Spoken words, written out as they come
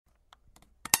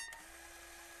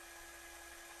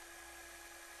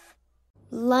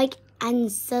like and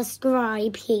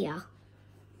subscribe here.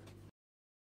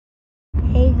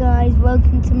 Hey guys,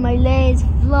 welcome to my latest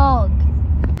vlog.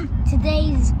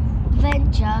 Today's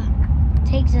adventure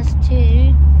takes us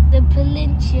to the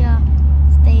Peninsula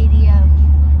Stadium,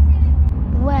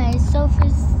 where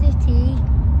Salford City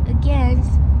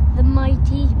against the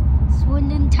mighty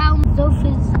Swindon Town.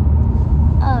 Salford's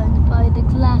owned by the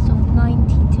class of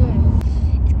 '92.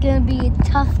 It's going to be a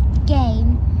tough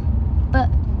game, but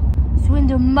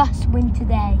Swindon must win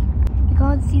today. We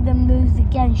can't see them lose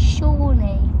again,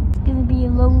 surely. It's going to be a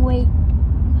long way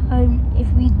home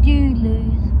if we do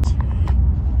lose.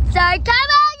 So come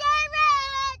on, you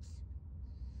Reds!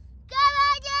 Come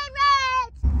on, you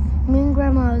Reds! Me and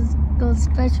Grandma's got a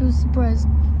special surprise.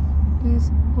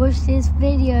 Watch this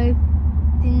video,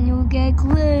 then you'll get a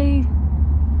clue.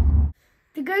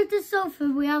 To go to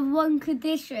Salford, we have one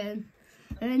condition.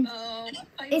 And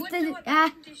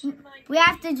we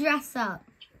have to dress up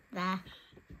there.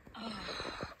 Oh,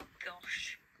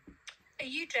 gosh. Are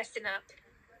you dressing up?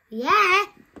 Yeah.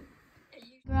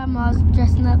 Grandma's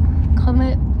dressing up.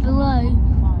 Comment below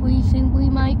what you think we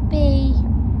might be.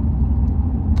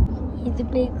 Here's a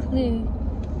big clue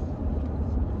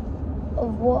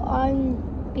of what I'm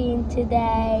being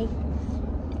today.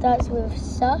 It starts with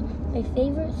my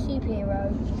favourite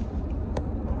superhero.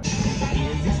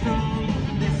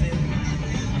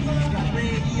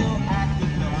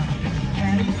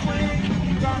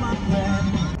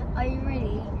 Are you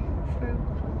ready for a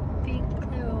big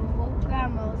clue of what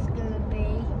Grandma's gonna be?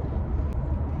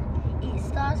 It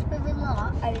starts with a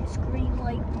lot and it screams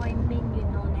like my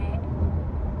minion on it.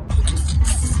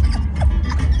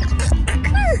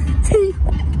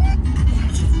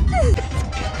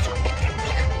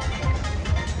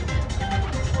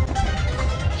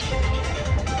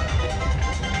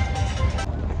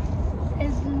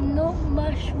 There's not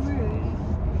much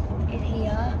room in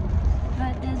here,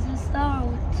 but there's a star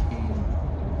or two.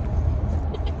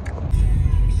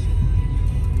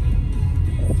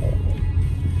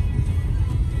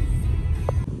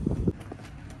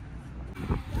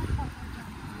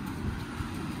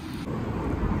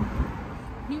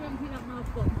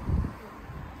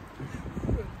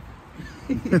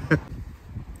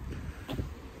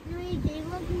 Luigi,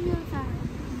 look in your side.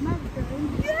 Mushroom.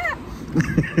 Yeah!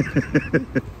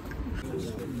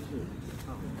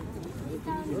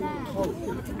 Down there.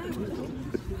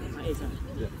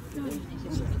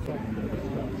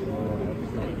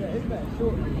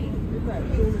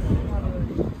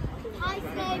 Hi,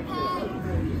 Snaper.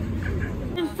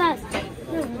 I'm first.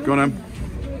 Go on, Em.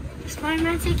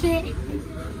 Spider-Man ticket.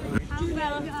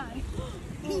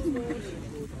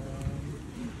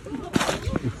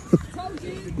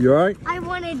 You alright? I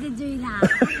wanted to do that.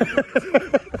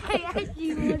 I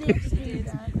actually wanted to do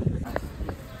that.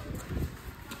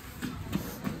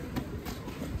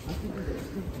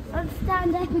 Let's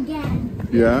stand up again.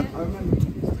 Yeah.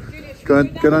 Go on,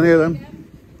 get on here then.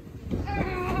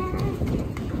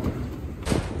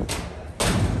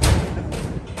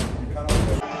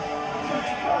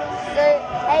 So,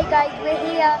 hey guys, we're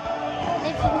here. And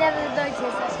if you've never noticed,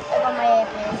 I got my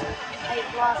earpiece. Like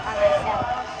last time I said.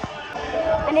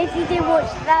 And if you did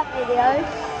watch that video,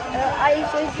 I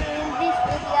showed you in this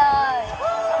video.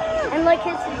 And like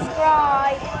and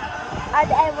subscribe.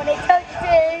 And everyone it touch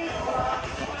too.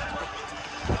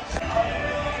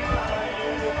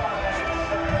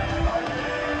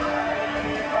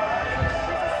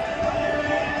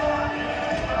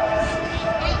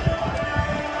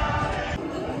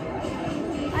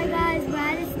 Hi guys, we're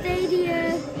at the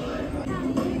stadium.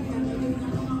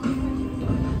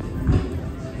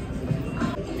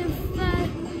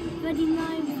 The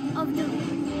 39th of the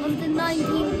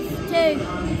 19th too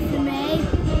for me.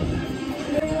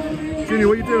 Junior,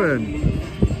 what are you doing?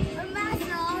 A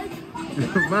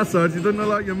massage. Massage? You don't know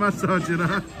like your massage, you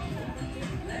know?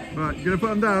 Right, you gonna put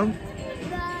them down?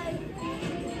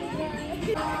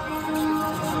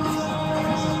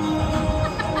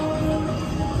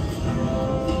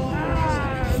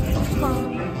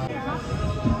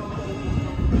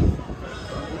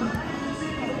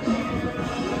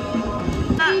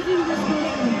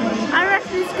 I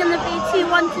reckon it's going to be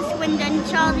 2-1 to Swindon,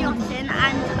 Charlie Austin,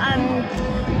 and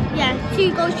yeah,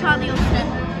 2 goals Charlie Austin.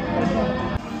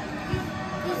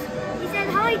 He said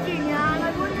hi Junior, and I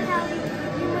wondered how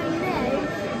you might know,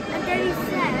 and then he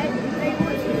said they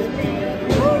watches me.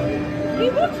 He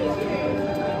watches you?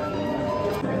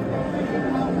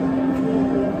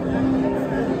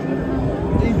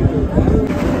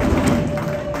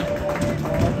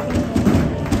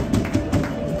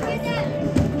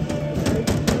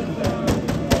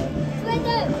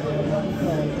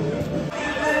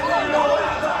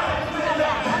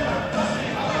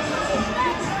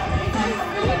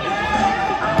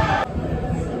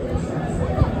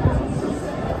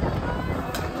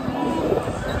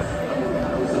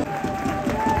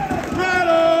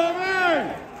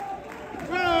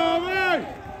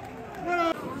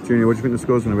 Junior, what do you think the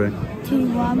score's going to be?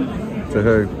 2-1. To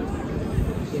who?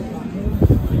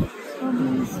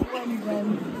 Probably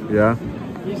Swindon. Yeah?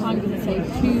 I'm going to say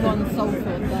 2-1 Salford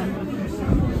then.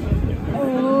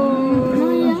 Oh, no,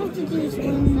 you have to do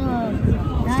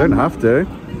Swindon. You don't have to.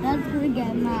 That's going to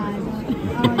get mad.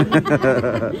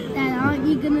 Dad, aren't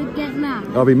you going to get mad?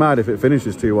 I'll be mad if it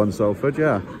finishes 2-1 Salford,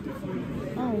 yeah.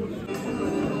 Oh.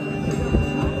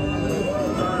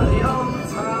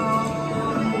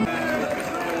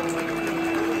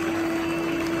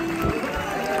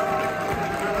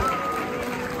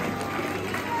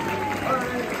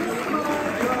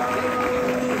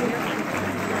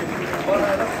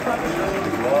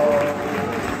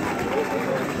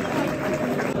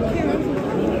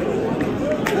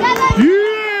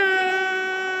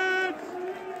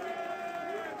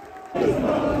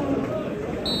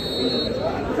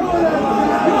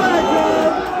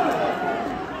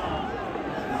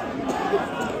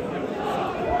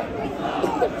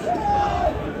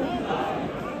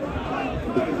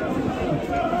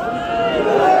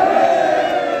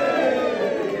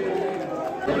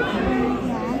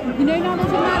 You know now there's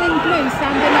a man in blue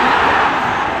standing up?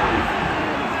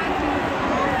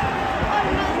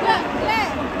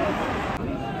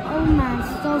 Oh man,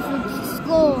 Salford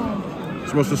score.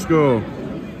 So what's the score?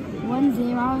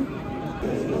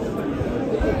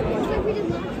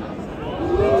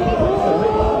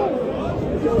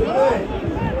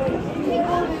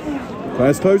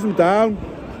 Let's close them down.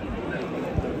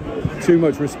 Too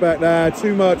much respect there,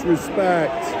 too much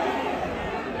respect.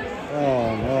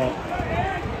 Oh no.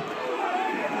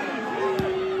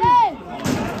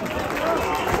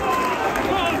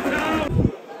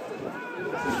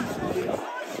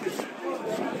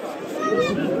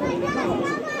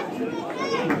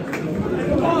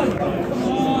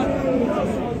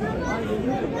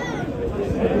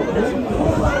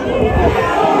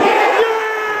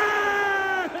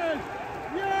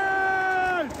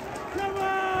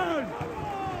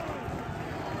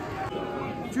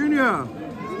 Junior,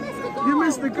 you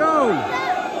missed the goal.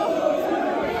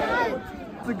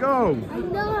 The goal. I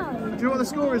know. Do you know what the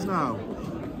score is now?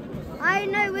 I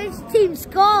know which team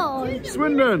scored.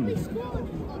 Swindon. You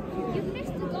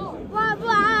missed the goal.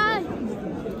 Bye-bye.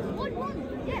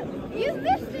 1-1. Yeah, you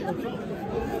missed it.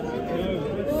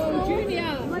 Oh,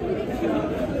 Junior.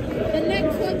 The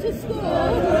next one to score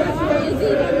is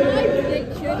either my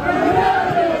prediction or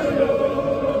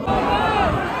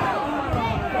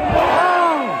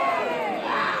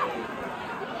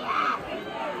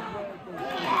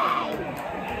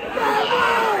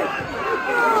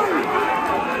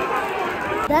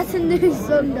That's a new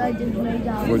song that I just made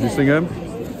up. What did you sing him?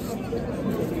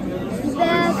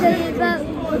 About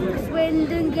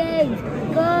Swindon games,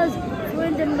 because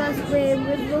Swindon must win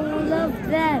with all of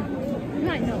them.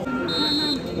 might not.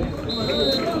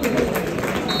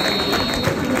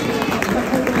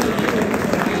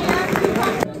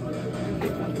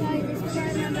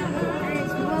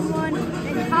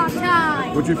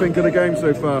 What do you think of the game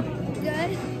so far?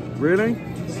 Good? Really?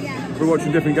 Yeah. We're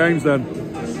watching different games then.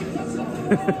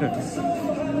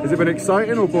 Has it been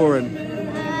exciting or boring?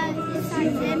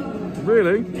 Exciting.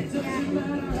 Really?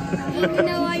 Yeah. Even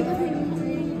though I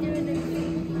wasn't doing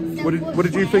it. What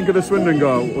did you think of the Swindon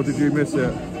goal, or did you miss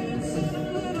it?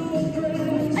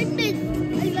 I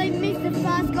missed the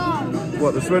first goal.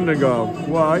 What, the Swindon goal?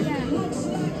 Why?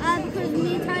 Yeah. Because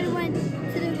me and Tyler went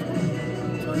to the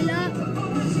toilet.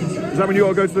 Does that mean you got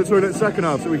to go to the toilet second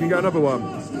half so we can get another one?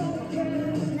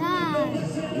 Nah.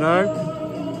 No?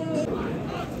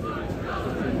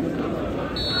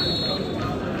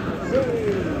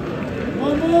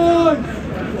 Come on!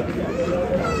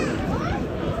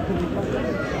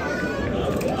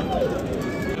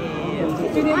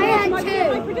 Junior, I had my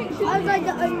two. prediction. I was like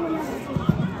the only one.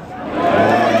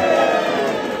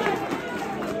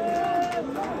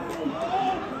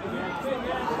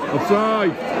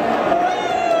 Offside!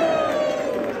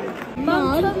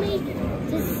 Mum told me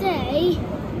to say,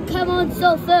 come on,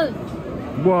 Salford.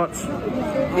 What?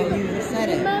 Mum said,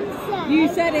 You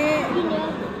said it.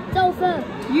 Salford.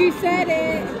 You said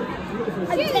it.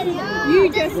 I'm telling you. You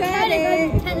just said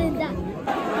it. I'm telling that.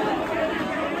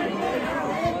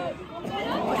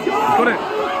 Got it!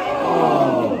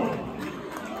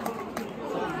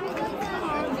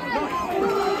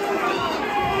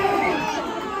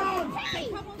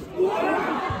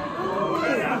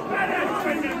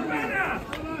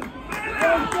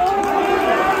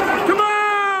 Come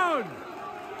on!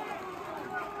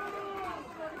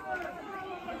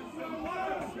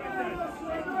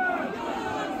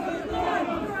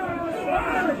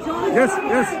 Yes,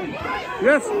 yes,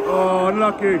 yes! Oh,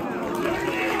 unlucky.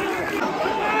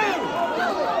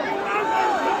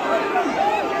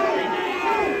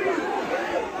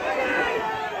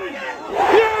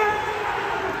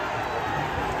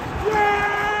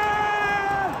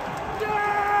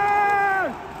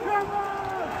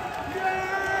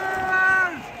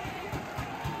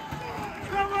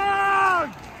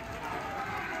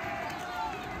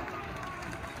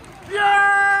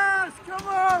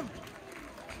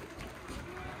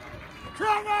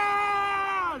 Come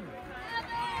on!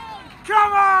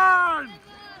 Come on!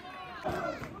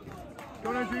 Go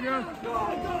on, Junior.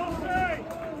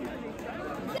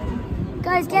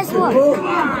 Guys, guess what?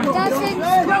 Darcy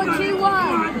scored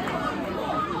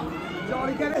 2-1.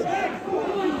 Johnny, get it.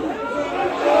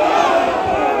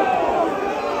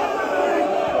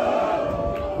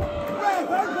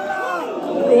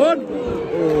 Go on.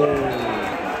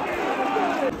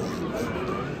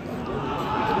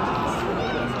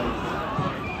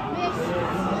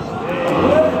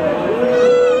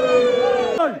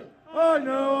 I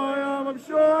know I am, I'm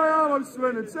sure I am, I'm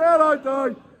Swindon till I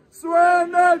die.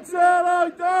 Swindon till I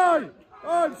die.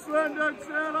 I'm Swindon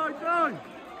till I die.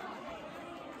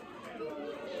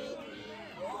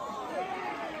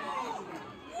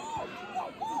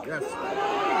 Yes.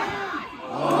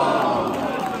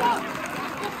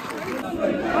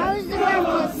 How was the ref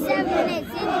for 7 minutes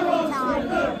injury time?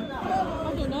 I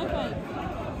don't know, mate.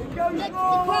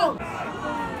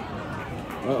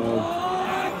 Uh-oh.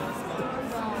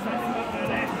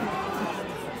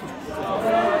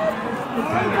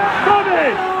 Got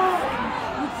it!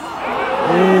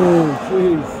 Oh,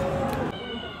 jeez.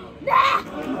 Yes!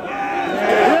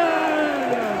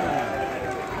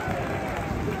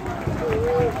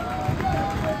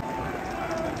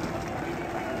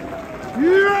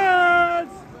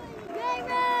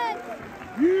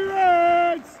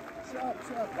 Yes! Shut up,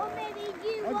 shut up. Or maybe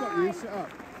you I got you, shut up.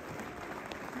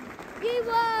 You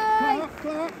won! Clap,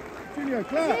 clap. Junior,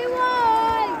 clap. You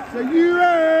won! Say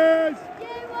yes!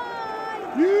 You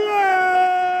won!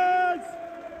 Yes!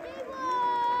 You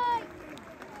won!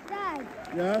 Dad,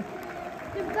 Yeah?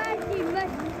 the bad team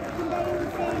must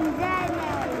contain their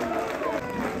name.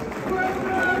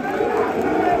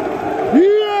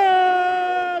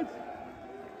 Yes!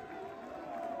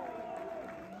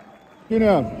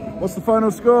 Junior, what's the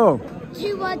final score?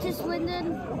 2-1 to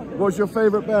Swindon. What's your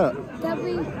favourite bet?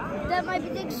 That my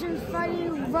predictions finally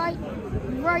right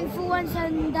for once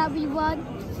and that we won.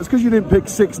 It's because you didn't pick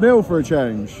 6-0 for a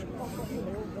change.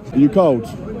 Are you cold?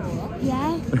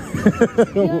 Yeah.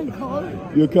 You're cold.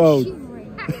 You're cold.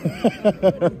 Shivering.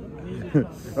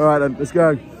 All right then, let's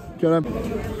go. Come on.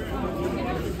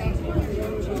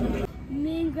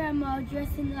 Me and Grandma are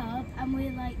dressing up and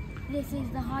we're like, this is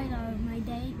the highlight of my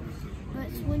day.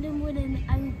 But Swindon winning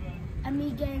and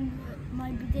me getting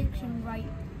my prediction right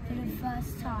for the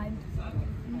first time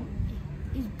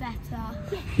is better.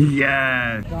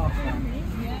 Yeah.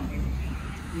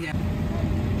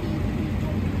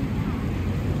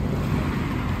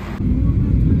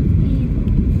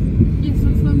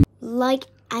 Like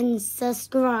and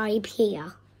subscribe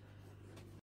here.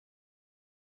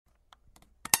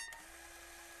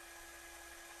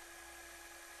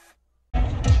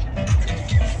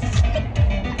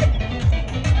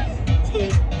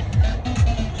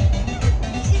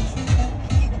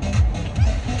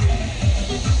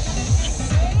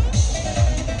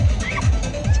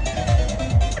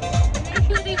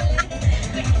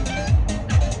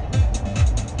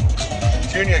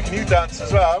 Junior, can you dance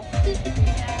as well?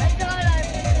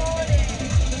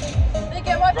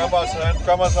 Grandma's turn.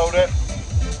 Grandma's hold it.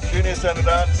 Junior's turn to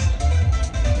dance.